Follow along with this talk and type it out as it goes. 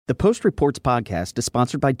The Post Reports podcast is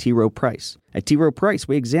sponsored by T. Rowe Price. At T. Rowe Price,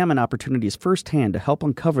 we examine opportunities firsthand to help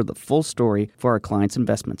uncover the full story for our clients'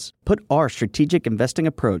 investments. Put our strategic investing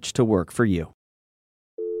approach to work for you.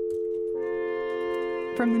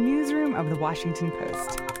 From the newsroom of The Washington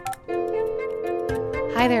Post.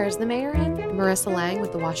 Hi there, is the mayor in? Marissa Lang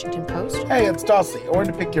with The Washington Post. Hey, it's Dawsey. I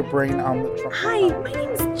wanted to pick your brain on the Trump. Hi, my name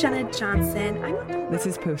is Jenna Johnson. This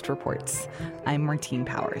is Post Reports. I'm Martine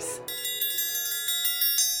Powers.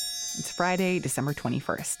 It's Friday, December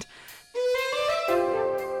 21st.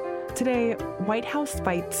 Today, White House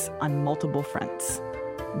fights on multiple fronts.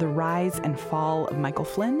 The rise and fall of Michael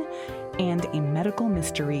Flynn and a medical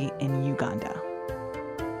mystery in Uganda.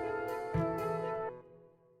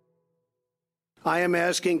 I am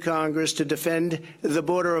asking Congress to defend the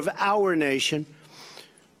border of our nation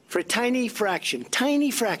for a tiny fraction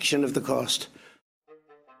of the cost.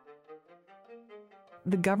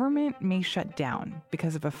 The government may shut down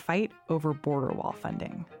because of a fight over border wall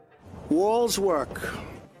funding. Walls work.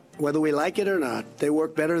 Whether we like it or not, they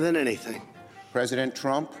work better than anything. President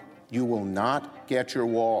Trump, you will not get your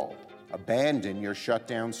wall. Abandon your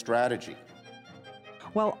shutdown strategy.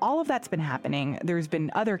 While all of that's been happening, there's been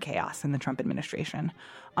other chaos in the Trump administration.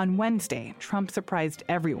 On Wednesday, Trump surprised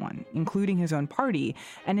everyone, including his own party,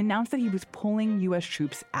 and announced that he was pulling U.S.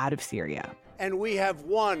 troops out of Syria. And we have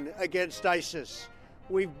won against ISIS.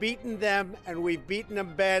 We've beaten them, and we've beaten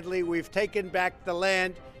them badly. We've taken back the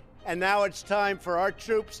land, and now it's time for our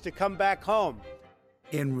troops to come back home.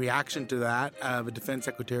 In reaction to that, the Defense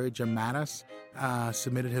Secretary, Jim Mattis,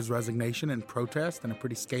 submitted his resignation in protest in a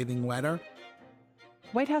pretty scathing letter.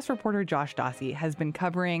 White House reporter Josh Dawsey has been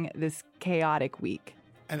covering this chaotic week.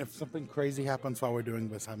 And if something crazy happens while we're doing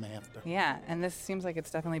this, I may have to. Yeah, and this seems like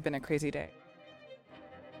it's definitely been a crazy day.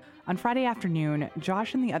 On Friday afternoon,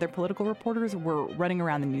 Josh and the other political reporters were running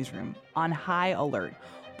around the newsroom on high alert,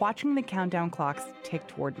 watching the countdown clocks tick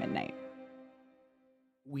toward midnight.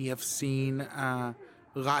 We have seen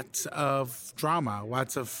lots of drama,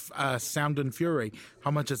 lots of sound and fury.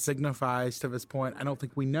 How much it signifies to this point, I don't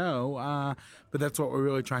think we know, but that's what we're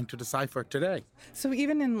really trying to decipher today. So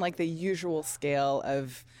even in like the usual scale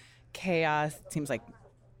of chaos, it seems like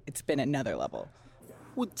it's been another level.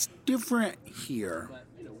 What's different here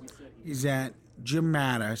is that Jim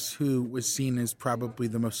Mattis, who was seen as probably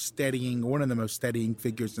one of the most steadying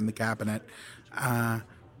figures in the cabinet,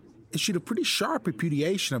 issued a pretty sharp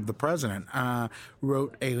repudiation of the president,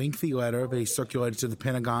 wrote a lengthy letter that he circulated to the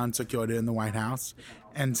Pentagon, circulated in the White House,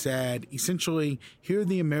 and said, essentially, here are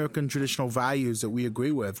the American traditional values that we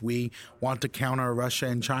agree with. We want to counter Russia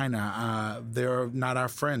and China. They're not our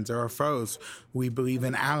friends, they're our foes. We believe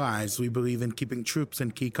in allies. We believe in keeping troops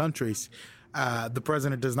in key countries. The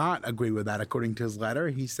president does not agree with that, according to his letter.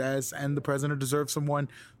 He says, and the president deserves someone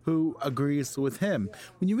who agrees with him.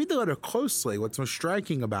 When you read the letter closely, what's most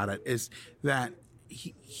striking about it is that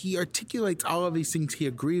he articulates all of these things he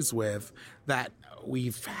agrees with that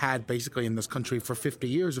we've had basically in this country for 50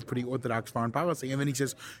 years of pretty orthodox foreign policy. And then he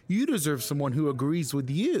says, you deserve someone who agrees with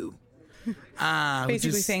you.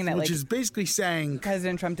 Basically saying that, which is basically saying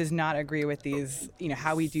President Trump does not agree with these,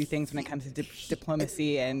 how we do things when it comes to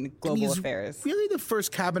diplomacy and global affairs. Really the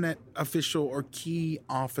first cabinet official or key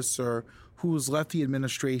officer who has left the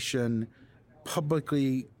administration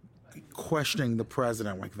publicly questioning the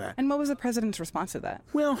president like that. And what was the president's response to that?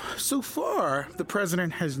 Well, so far, the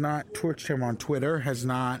president has not torched him on Twitter, has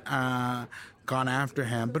not gone after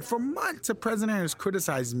him. But for months, the president has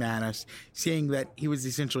criticized Mattis, saying that he was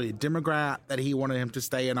essentially a Democrat, that he wanted him to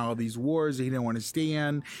stay in all these wars that he didn't want to stay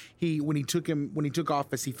in. When he took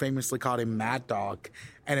office, he famously called him Mad Dog.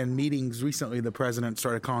 And in meetings recently, the president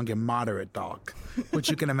started calling him Moderate Dog, which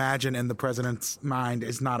you can imagine in the president's mind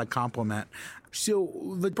is not a compliment.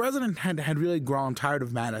 So the president had really grown tired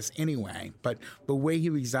of Mattis anyway, but the way he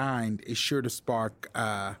resigned is sure to spark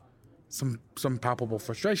some palpable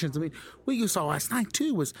frustrations. I mean, what you saw last night,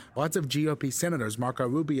 too, was lots of GOP senators, Marco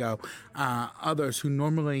Rubio, others who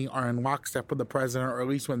normally are in lockstep with the president, or at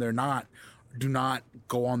least when they're not, do not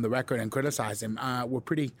go on the record and criticize him. We're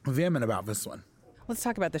pretty vehement about this one. Let's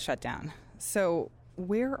talk about the shutdown. So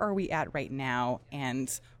where are we at right now, and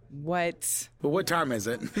what time is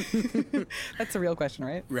it? That's a real question,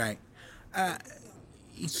 right? Right.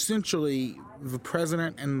 Essentially, the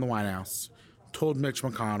president and the White House told Mitch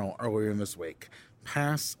McConnell earlier this week,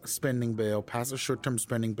 pass a short-term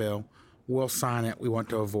spending bill, we'll sign it, we want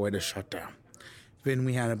to avoid a shutdown. Then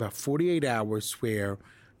we had about 48 hours where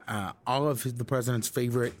all of the president's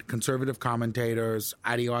favorite conservative commentators,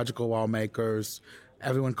 ideological lawmakers,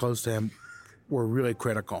 everyone close to him were really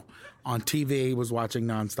critical. On TV, he was watching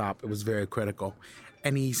nonstop. It was very critical.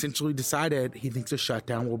 And he essentially decided he thinks a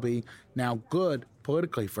shutdown will be now good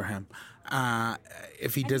politically for him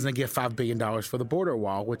if he doesn't get $5 billion for the border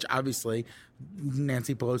wall, which obviously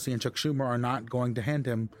Nancy Pelosi and Chuck Schumer are not going to hand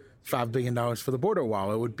him $5 billion for the border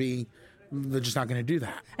wall. It would be, they're just not going to do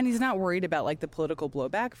that. And he's not worried about like the political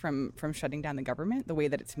blowback from shutting down the government, the way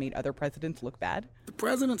that it's made other presidents look bad? The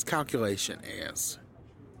president's calculation is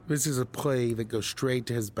this is a play that goes straight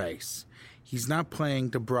to his base. He's not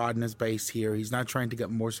playing to broaden his base here. He's not trying to get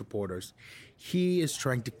more supporters. He is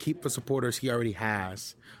trying to keep the supporters he already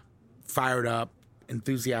has fired up,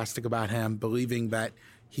 enthusiastic about him, believing that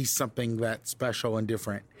he's something that's special and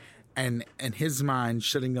different. And in his mind,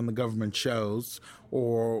 shutting down the government shows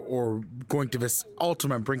or going to this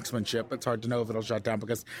ultimate brinksmanship. It's hard to know if it'll shut down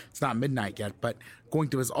because it's not midnight yet, but going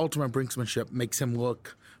to his ultimate brinksmanship makes him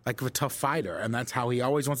look like a tough fighter. And that's how he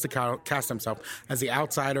always wants to cast himself, as the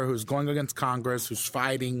outsider who's going against Congress, who's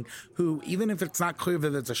fighting, who, even if it's not clear that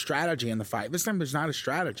there's a strategy in the fight, this time there's not a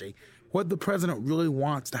strategy. What the president really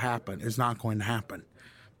wants to happen is not going to happen.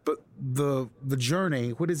 But the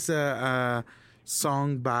journey, what is a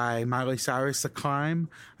song by Miley Cyrus, The Climb?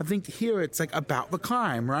 I think here it's like about the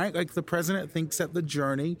climb, right? Like the president thinks that the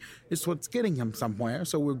journey is what's getting him somewhere.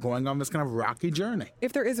 So we're going on this kind of rocky journey.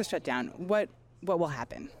 If there is a shutdown, what will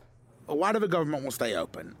happen? A lot of the government will stay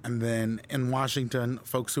open. And then in Washington,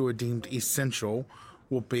 folks who are deemed essential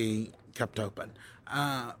will be kept open.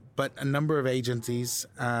 But a number of agencies,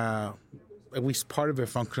 at least part of their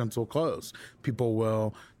functions, will close. People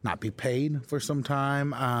will not be paid for some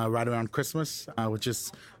time right around Christmas, which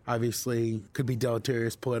is obviously could be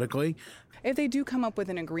deleterious politically. If they do come up with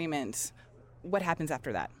an agreement, what happens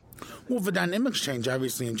after that? Well, the dynamics change,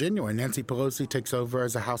 obviously, in January. Nancy Pelosi takes over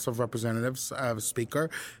as a House of Representatives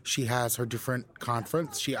speaker. She has her different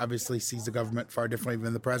conference. She obviously sees the government far differently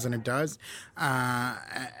than the president does. At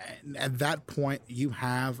that point, you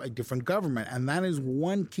have a different government. And that is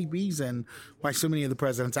one key reason why so many of the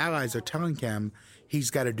president's allies are telling him he's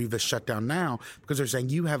got to do the shutdown now, because they're saying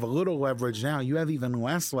you have a little leverage now. You have even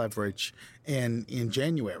less leverage in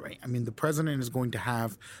January. I mean, the president is going to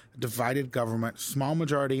have a divided government, small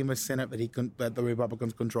majority in the Senate that the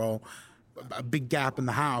Republicans control, a big gap in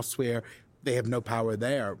the House where they have no power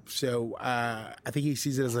there. So I think he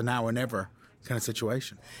sees it as a now or never kind of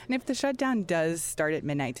situation. And if the shutdown does start at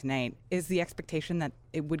midnight tonight, is the expectation that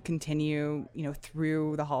it would continue,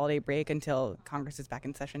 through the holiday break until Congress is back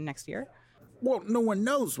in session next year? Well, no one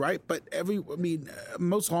knows, right? But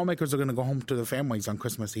most lawmakers are going to go home to their families on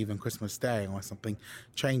Christmas Eve and Christmas Day unless something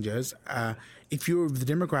changes. If you're the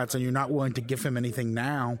Democrats and you're not willing to give him anything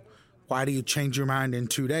now, why do you change your mind in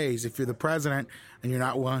 2 days? If you're the president and you're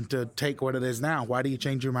not willing to take what it is now, why do you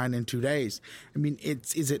change your mind in 2 days? I mean,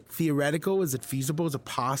 is it theoretical? Is it feasible? Is it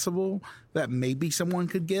possible that maybe someone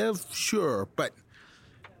could give? Sure, but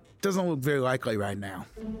it doesn't look very likely right now.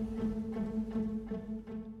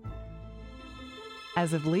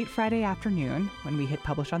 As of late Friday afternoon, when we hit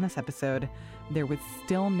publish on this episode, there was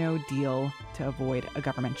still no deal to avoid a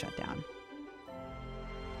government shutdown.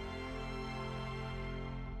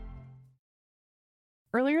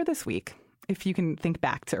 Earlier this week, if you can think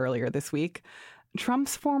back to earlier this week,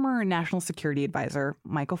 Trump's former national security advisor,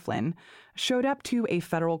 Michael Flynn, showed up to a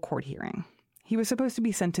federal court hearing. He was supposed to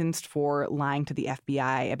be sentenced for lying to the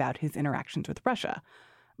FBI about his interactions with Russia.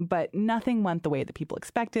 But nothing went the way that people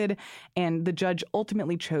expected, and the judge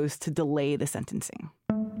ultimately chose to delay the sentencing.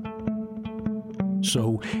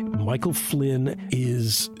 So Michael Flynn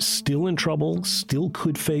is still in trouble, still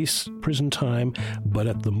could face prison time, but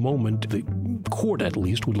at the moment, the court at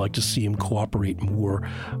least would like to see him cooperate more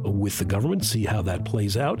with the government, see how that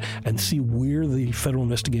plays out, and see where the federal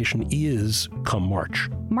investigation is come March.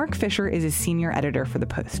 Marc Fisher is a senior editor for The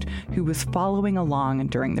Post, who was following along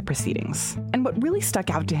during the proceedings. And what really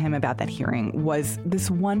stuck out to him about that hearing was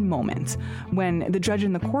this one moment when the judge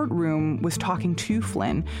in the courtroom was talking to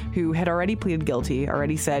Flynn, who had already pleaded guilty,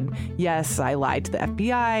 already said, yes, I lied to the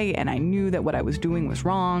FBI, and I knew that what I was doing was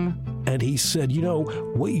wrong. And he said,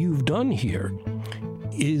 what you've done here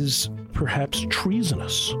is perhaps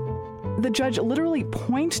treasonous. The judge literally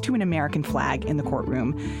points to an American flag in the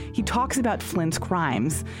courtroom. He talks about Flynn's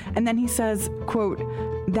crimes, and then he says, quote,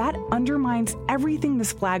 that undermines everything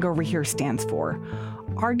this flag over here stands for.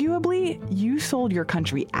 Arguably, you sold your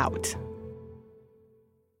country out.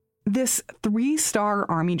 This 3-star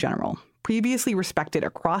Army general, previously respected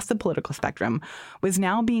across the political spectrum, was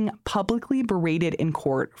now being publicly berated in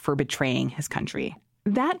court for betraying his country.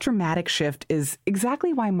 That dramatic shift is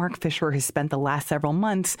exactly why Marc Fisher has spent the last several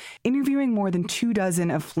months interviewing more than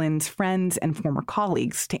 24 of Flynn's friends and former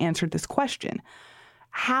colleagues to answer this question.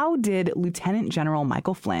 How did Lieutenant General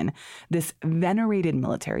Michael Flynn, this venerated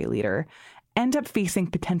military leader, end up facing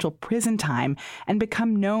potential prison time and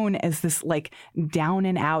become known as this, down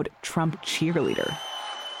and out Trump cheerleader?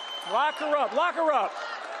 Lock her up, lock her up.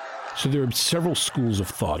 So there are several schools of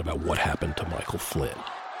thought about what happened to Michael Flynn.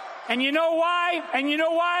 And you know why? You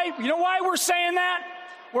know why we're saying that?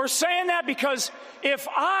 We're saying that because if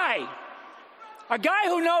I, a guy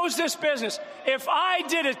who knows this business, if I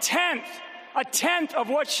did a tenth of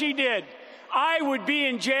what she did, I would be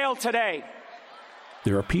in jail today.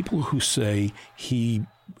 There are people who say he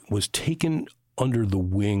was taken under the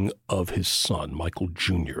wing of his son, Michael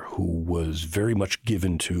Jr., who was very much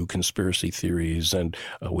given to conspiracy theories and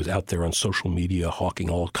was out there on social media hawking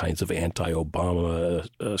all kinds of anti-Obama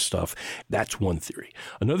stuff. That's one theory.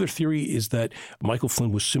 Another theory is that Michael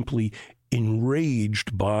Flynn was simply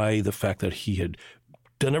enraged by the fact that he had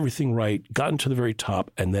done everything right, gotten to the very top,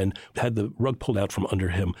 and then had the rug pulled out from under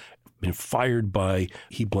him, been fired by,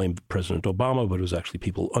 he blamed President Obama, but it was actually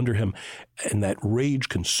people under him. And that rage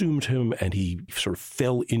consumed him, and he sort of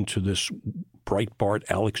fell into this Breitbart,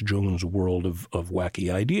 Alex Jones world of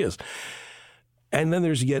wacky ideas. And then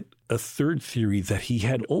there's yet a third theory that he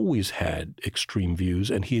had always had extreme views,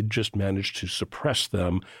 and he had just managed to suppress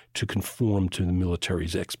them to conform to the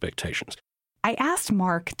military's expectations. I asked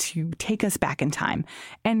Marc to take us back in time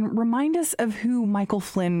and remind us of who Michael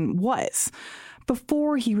Flynn was.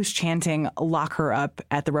 Before he was chanting, "Lock her up,"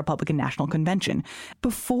 at the Republican National Convention,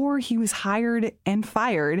 before he was hired and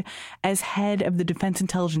fired as head of the Defense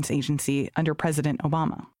Intelligence Agency under President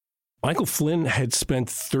Obama. Michael Flynn had spent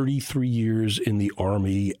 33 years in the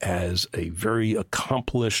Army as a very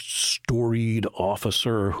accomplished, storied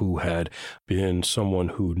officer who had been someone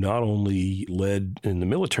who not only led in the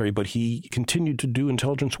military, but he continued to do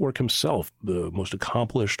intelligence work himself. The most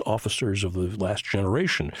accomplished officers of the last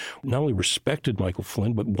generation not only respected Michael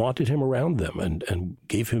Flynn, but wanted him around them and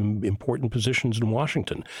gave him important positions in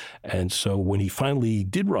Washington. And so when he finally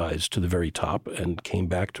did rise to the very top and came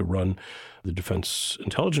back to run the Defense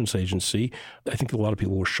Intelligence Agency, I think a lot of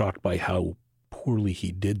people were shocked by how poorly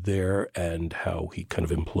he did there and how he kind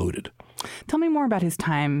of imploded. Tell me more about his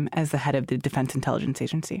time as the head of the Defense Intelligence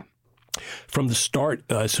Agency. From the start,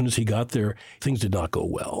 as soon as he got there, things did not go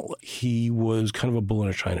well. He was kind of a bull in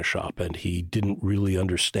a china shop, and he didn't really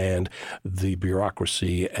understand the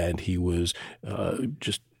bureaucracy, and he was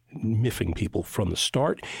just miffing people from the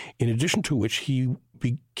start, in addition to which he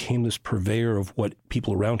became this purveyor of what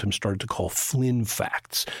people around him started to call Flynn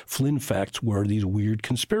facts. Flynn facts were these weird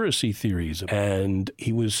conspiracy theories, and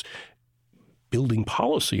he was building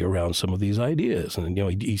policy around some of these ideas. And,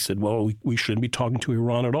 he said, well, we shouldn't be talking to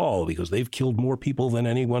Iran at all because they've killed more people than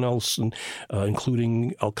anyone else,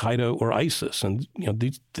 including Al-Qaeda or ISIS. And,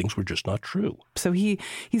 these things were just not true. So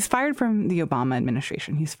he's fired from the Obama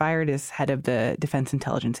administration. He's fired as head of the Defense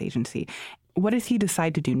Intelligence Agency. What does he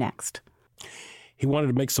decide to do next? He wanted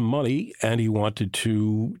to make some money, and he wanted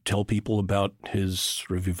to tell people about his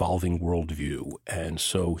sort of evolving worldview. And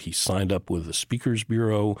so he signed up with the Speakers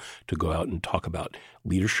Bureau to go out and talk about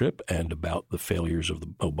leadership and about the failures of the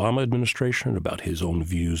Obama administration, about his own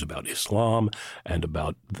views about Islam, and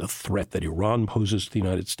about the threat that Iran poses to the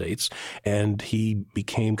United States. And he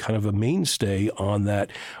became kind of a mainstay on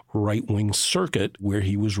that right-wing circuit where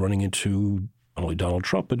he was running into not only Donald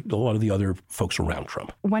Trump, but a lot of the other folks around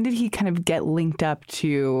Trump. When did he kind of get linked up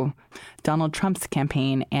to Donald Trump's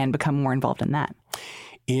campaign and become more involved in that?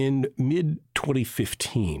 In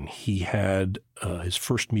mid-2015, he had his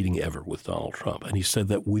first meeting ever with Donald Trump, and he said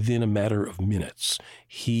that within a matter of minutes,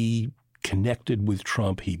 he connected with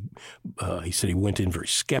Trump. He said he went in very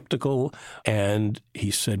skeptical, and he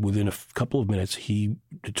said within a couple of minutes, he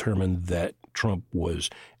determined that Trump was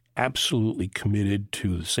absolutely committed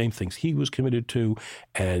to the same things he was committed to.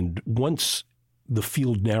 And once the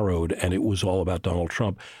field narrowed and it was all about Donald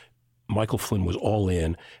Trump, Michael Flynn was all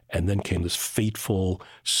in. And then came this fateful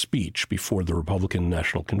speech before the Republican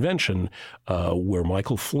National Convention where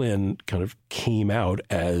Michael Flynn kind of came out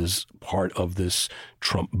as part of this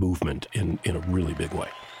Trump movement in a really big way.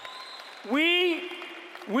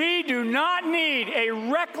 We do not need a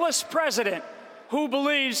reckless president who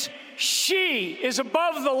believes she is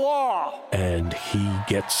above the law. And he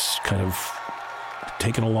gets kind of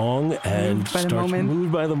taken along and starts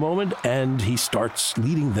moved by the moment, and he starts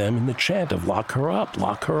leading them in the chant of "Lock her up,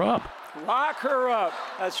 lock her up." Lock her up.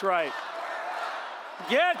 That's right.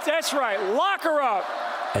 That's right. Lock her up.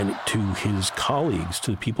 And to his colleagues,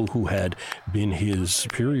 to the people who had been his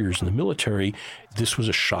superiors in the military, this was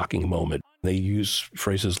a shocking moment. They use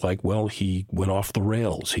phrases like, well, he went off the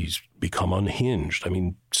rails. He's become unhinged. I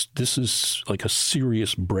mean, this is like a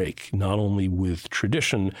serious break, not only with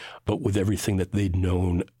tradition, but with everything that they'd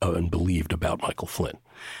known and believed about Michael Flynn.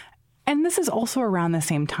 And this is also around the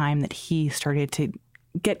same time that he started to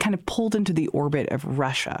get kind of pulled into the orbit of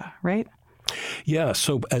Russia, right? Yeah.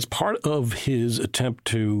 So as part of his attempt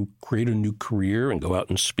to create a new career and go out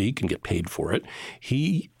and speak and get paid for it,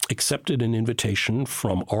 he accepted an invitation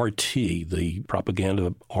from RT, the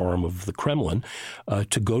propaganda arm of the Kremlin,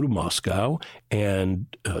 to go to Moscow and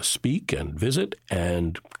speak and visit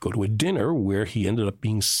and go to a dinner where he ended up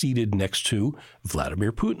being seated next to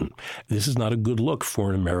Vladimir Putin. This is not a good look for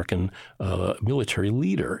an American military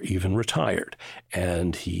leader, even retired.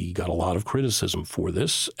 And he got a lot of criticism for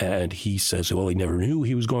this. And he says, well, he never knew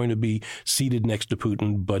he was going to be seated next to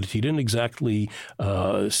Putin, but he didn't exactly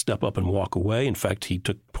step up and walk away. In fact, he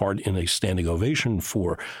took part in a standing ovation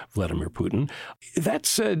for Vladimir Putin. That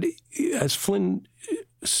said, as Flynn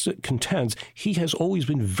contends, he has always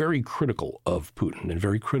been very critical of Putin and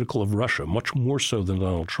very critical of Russia, much more so than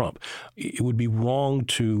Donald Trump. It would be wrong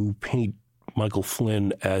to paint Michael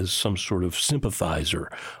Flynn as some sort of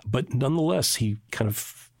sympathizer, but nonetheless, he kind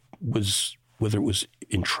of was, whether it was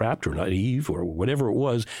entrapped or naive or whatever it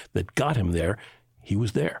was that got him there, he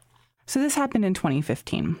was there. So this happened in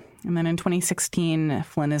 2015. And then in 2016,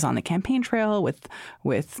 Flynn is on the campaign trail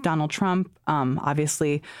with Donald Trump.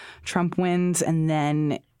 Obviously, Trump wins. And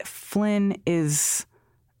then Flynn is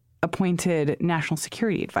appointed National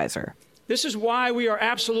Security Advisor. This is why we are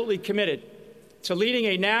absolutely committed to leading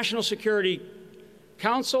a National Security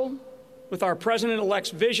Council with our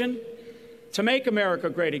President-elect's vision to make America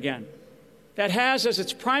great again. That has as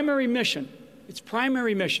its primary mission,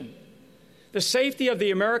 the safety of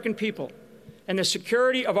the American people and the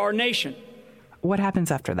security of our nation. What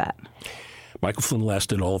happens after that? Michael Flynn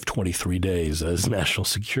lasted all of 23 days as National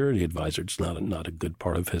Security Advisor. It's not a good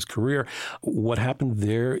part of his career. What happened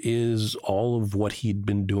there is all of what he'd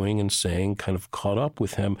been doing and saying kind of caught up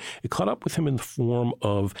with him. It caught up with him in the form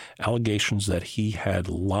of allegations that he had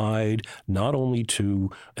lied not only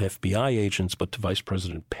to FBI agents but to Vice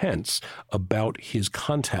President Pence about his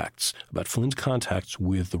contacts, about Flynn's contacts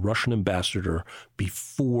with the Russian ambassador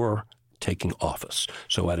before taking office.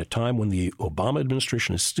 So at a time when the Obama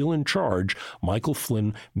administration is still in charge, Michael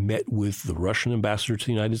Flynn met with the Russian ambassador to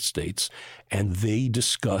the United States, and they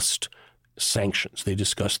discussed sanctions. They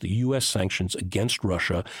discussed the U.S. sanctions against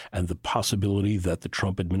Russia and the possibility that the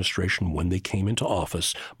Trump administration, when they came into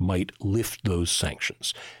office, might lift those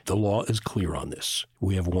sanctions. The law is clear on this.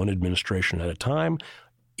 We have one administration at a time.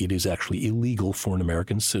 It is actually illegal for an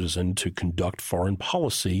American citizen to conduct foreign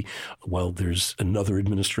policy while there's another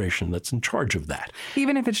administration that's in charge of that.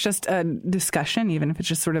 Even if it's just a discussion, even if it's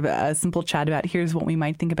just sort of a simple chat about here's what we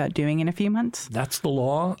might think about doing in a few months? That's the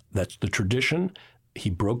law. That's the tradition. He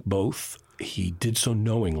broke both. He did so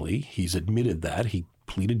knowingly. He's admitted that. He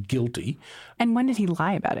pleaded guilty. And when did he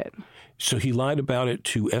lie about it? So he lied about it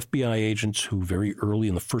to FBI agents who very early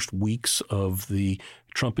in the first weeks of the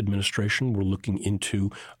Trump administration were looking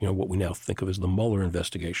into, what we now think of as the Mueller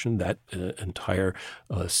investigation, that entire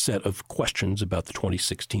set of questions about the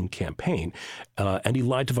 2016 campaign. And he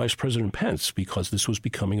lied to Vice President Pence because this was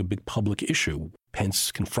becoming a big public issue.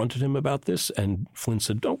 Pence confronted him about this, and Flynn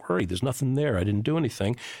said, don't worry, there's nothing there. I didn't do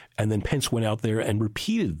anything. And then Pence went out there and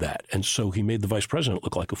repeated that. And so he made the vice president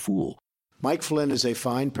look like a fool. Mike Flynn is a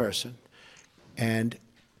fine person, and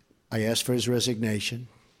I asked for his resignation.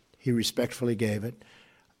 He respectfully gave it.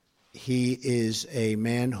 He is a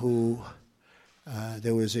man who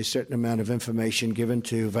there was a certain amount of information given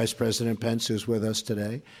to Vice President Pence, who's with us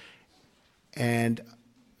today, and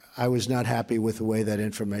I was not happy with the way that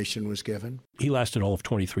information was given. He lasted all of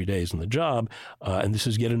 23 days in the job, and this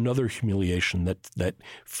is yet another humiliation that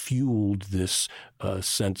fueled this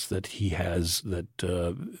sense that he has that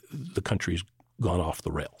the country's gone off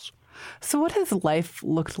the rails. So what has life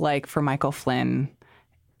looked like for Michael Flynn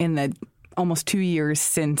in the almost 2 years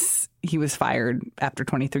since he was fired after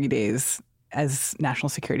 23 days as National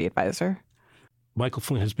Security Advisor? Michael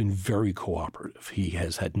Flynn has been very cooperative. He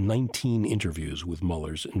has had 19 interviews with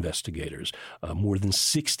Mueller's investigators, more than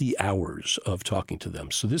 60 hours of talking to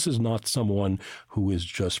them. So this is not someone who is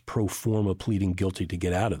just pro forma pleading guilty to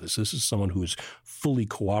get out of this. This is someone who is fully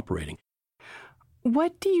cooperating.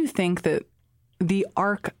 What do you think that the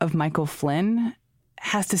arc of Michael Flynn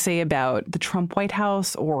has to say about the Trump White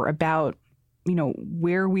House or about,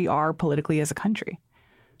 where we are politically as a country?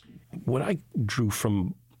 What I drew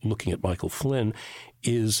from looking at Michael Flynn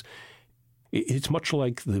is it's much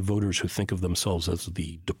like the voters who think of themselves as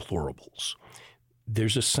the deplorables.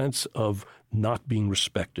 there's a sense of not being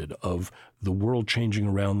respected, of the world changing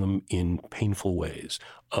around them in painful ways,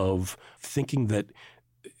 of thinking that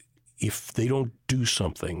if they don't do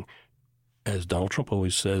something, as Donald Trump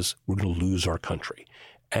always says, we're going to lose our country.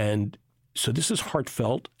 And so this is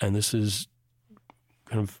heartfelt, and this is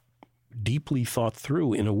kind of deeply thought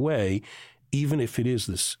through in a way, even if it is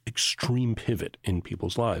this extreme pivot in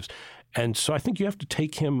people's lives. And so I think you have to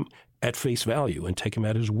take him at face value and take him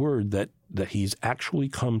at his word that he's actually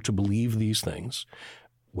come to believe these things,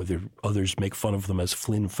 whether others make fun of them as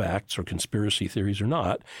Flynn facts or conspiracy theories or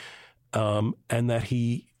not, and that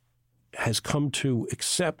he has come to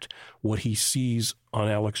accept what he sees on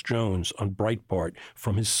Alex Jones, on Breitbart,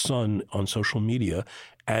 from his son on social media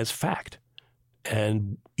as fact.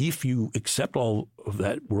 And if you accept all of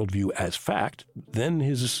that worldview as fact, then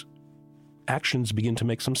his actions begin to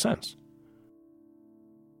make some sense.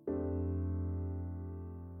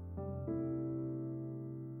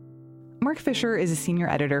 Marc Fisher is a senior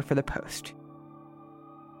editor for The Post.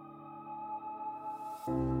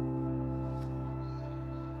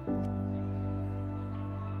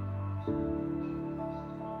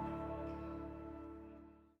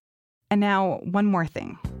 And now, one more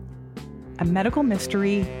thing. A medical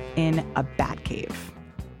mystery in a bat cave.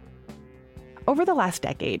 Over the last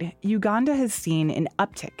decade, Uganda has seen an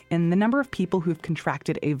uptick in the number of people who've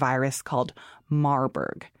contracted a virus called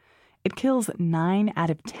Marburg. It kills 9 out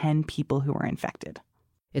of 10 people who are infected.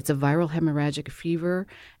 It's a viral hemorrhagic fever,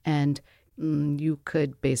 and you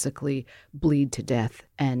could basically bleed to death,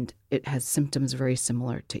 and it has symptoms very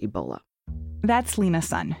similar to Ebola. That's Lena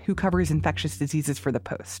Sun, who covers infectious diseases for The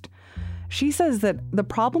Post. She says that the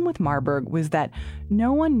problem with Marburg was that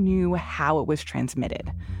no one knew how it was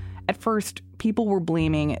transmitted. At first, people were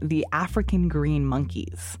blaming the African green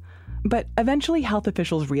monkeys. But eventually, health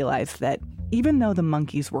officials realized that even though the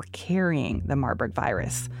monkeys were carrying the Marburg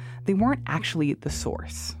virus, they weren't actually the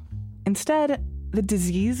source. Instead, the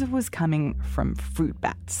disease was coming from fruit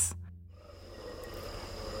bats.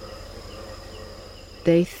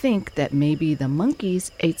 They think that maybe the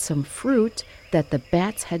monkeys ate some fruit that the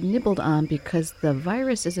bats had nibbled on because the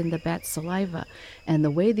virus is in the bat's saliva. And the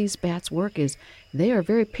way these bats work is they are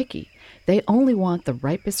very picky. They only want the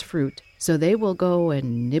ripest fruit. So they will go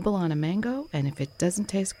and nibble on a mango, and if it doesn't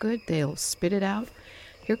taste good, they'll spit it out.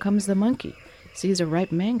 Here comes the monkey, sees a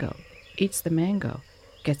ripe mango, eats the mango,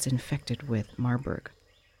 gets infected with Marburg.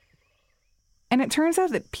 And it turns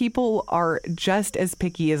out that people are just as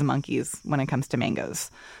picky as monkeys when it comes to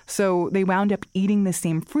mangoes. So they wound up eating the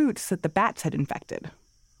same fruits that the bats had infected.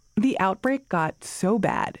 The outbreak got so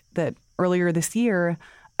bad that earlier this year,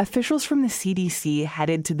 officials from the CDC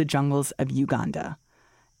headed to the jungles of Uganda.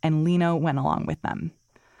 And Lena went along with them.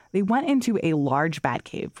 They went into a large bat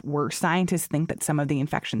cave where scientists think that some of the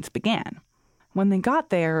infections began. When they got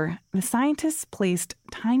there, the scientists placed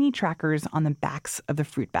tiny trackers on the backs of the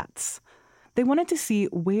fruit bats. They wanted to see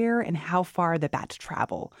where and how far the bats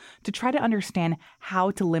travel to try to understand how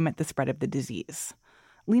to limit the spread of the disease.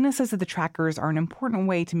 Lena says that the trackers are an important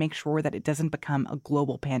way to make sure that it doesn't become a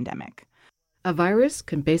global pandemic. A virus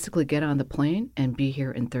can basically get on the plane and be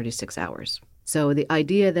here in 36 hours. So the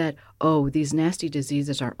idea that, these nasty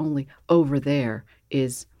diseases are only over there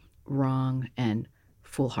is wrong and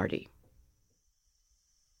foolhardy.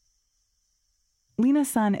 Lena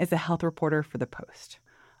Sun is a health reporter for The Post.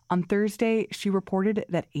 On Thursday, she reported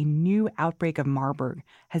that a new outbreak of Marburg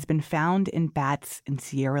has been found in bats in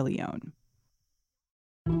Sierra Leone.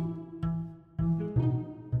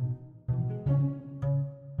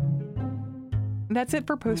 That's it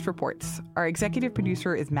for Post Reports. Our executive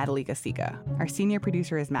producer is Madalika Sika. Our senior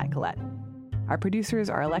producer is Matt Collette. Our producers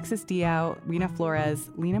are Alexis Diao, Rena Flores,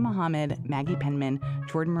 Lena Mohammed, Maggie Penman,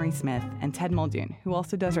 Jordan Marie Smith, and Ted Muldoon, who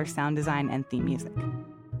also does our sound design and theme music.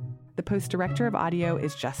 The Post director of audio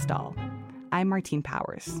is Jess Stahl. I'm Martine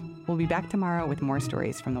Powers. We'll be back tomorrow with more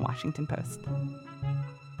stories from The Washington Post.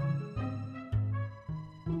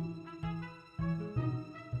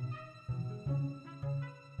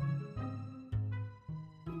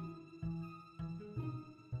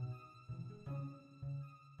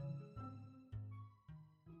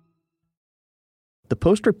 The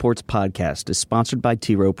Post Reports podcast is sponsored by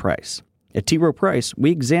T. Rowe Price. At T. Rowe Price, we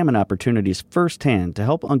examine opportunities firsthand to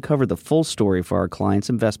help uncover the full story for our clients'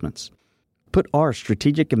 investments. Put our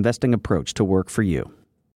strategic investing approach to work for you.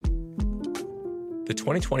 The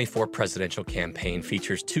 2024 presidential campaign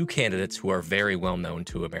features 2 candidates who are very well known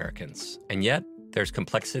to Americans. And yet, there's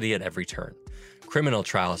complexity at every turn. Criminal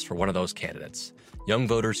trials for one of those candidates. Young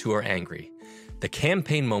voters who are angry. The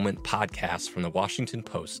Campaign Moment podcast from The Washington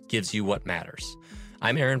Post gives you what matters.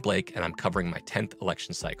 I'm Aaron Blake, and I'm covering my 10th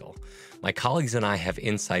election cycle. My colleagues and I have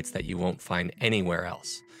insights that you won't find anywhere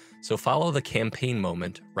else. So follow the campaign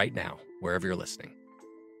moment right now, wherever you're listening.